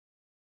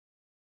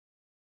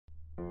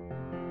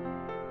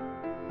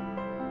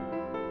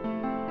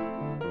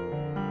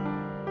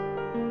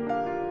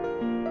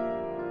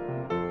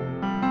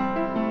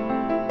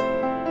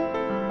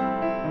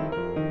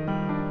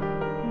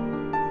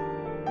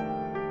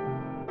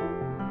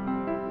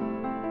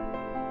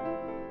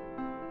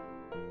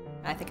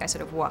I think I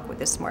sort of walk with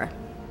this more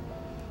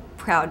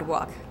proud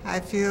walk. I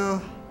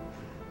feel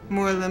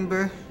more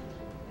limber.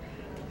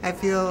 I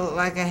feel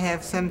like I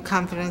have some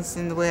confidence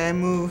in the way I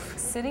move.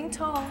 Sitting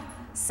tall,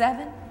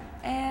 7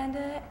 and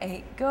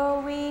 8,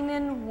 going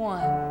in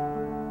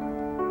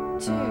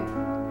 1, 2.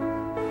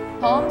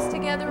 Palms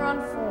together on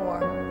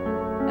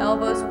 4,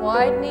 elbows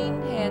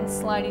widening, hands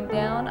sliding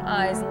down,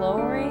 eyes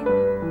lowering,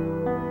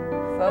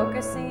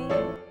 focusing.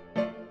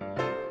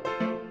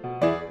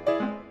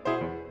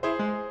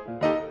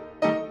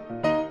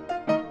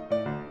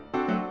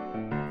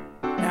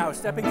 Now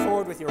stepping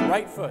forward with your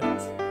right foot.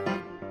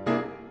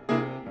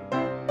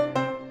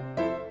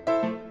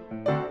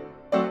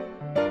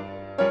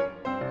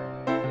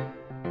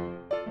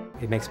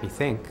 It makes me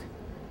think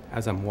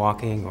as I'm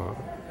walking or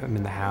I'm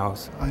in the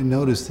house. I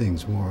notice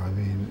things more. I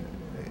mean,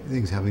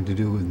 things having to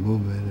do with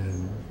movement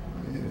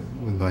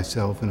and with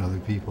myself and other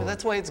people. But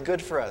that's why it's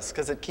good for us,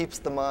 because it keeps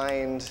the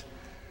mind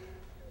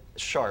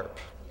sharp.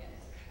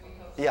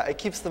 Yeah, it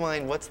keeps the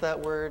mind, what's that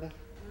word?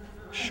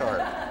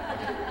 Sharp.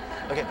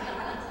 Okay.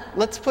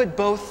 Let's put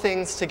both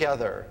things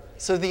together.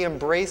 So the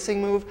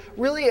embracing move,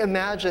 really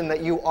imagine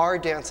that you are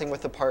dancing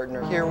with a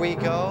partner. Here we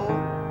go,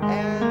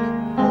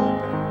 and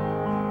open.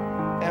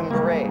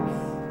 Embrace.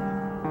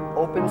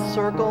 Open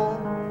circle,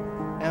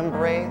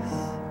 embrace.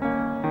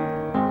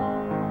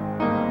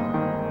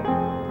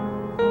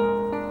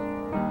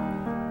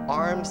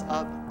 Arms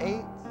up,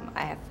 8.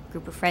 I have a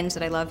group of friends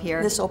that I love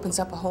here. This opens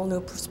up a whole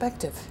new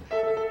perspective.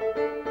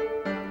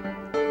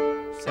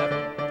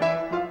 7.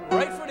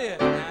 Right foot in,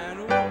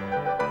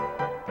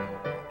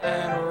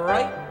 and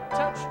right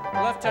touch,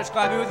 left touch,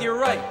 clapping with your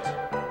right.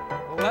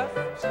 Left,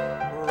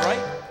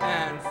 right,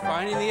 and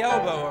finding the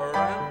elbow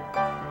around.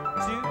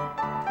 2,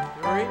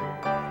 3,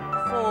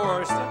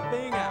 4,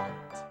 stepping out.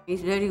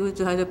 It's very good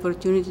to have the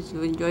opportunity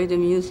to enjoy the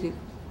music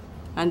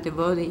and the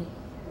body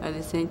at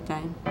the same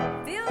time.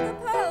 Feel the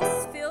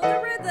pulse, feel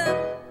the rhythm.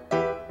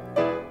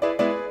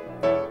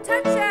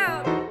 Touch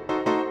out.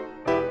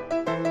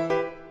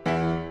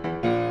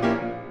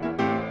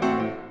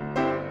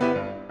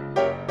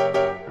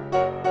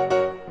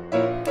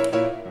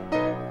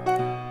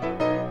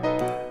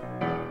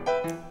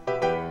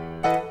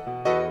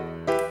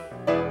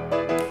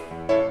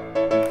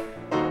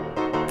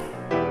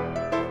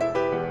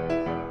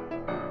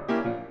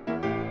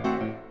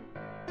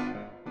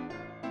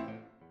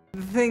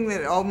 The thing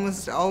that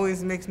almost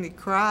always makes me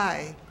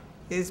cry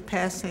is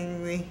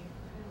passing the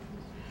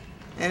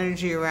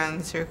energy around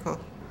the circle.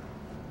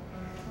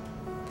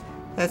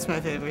 That's my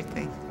favorite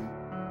thing.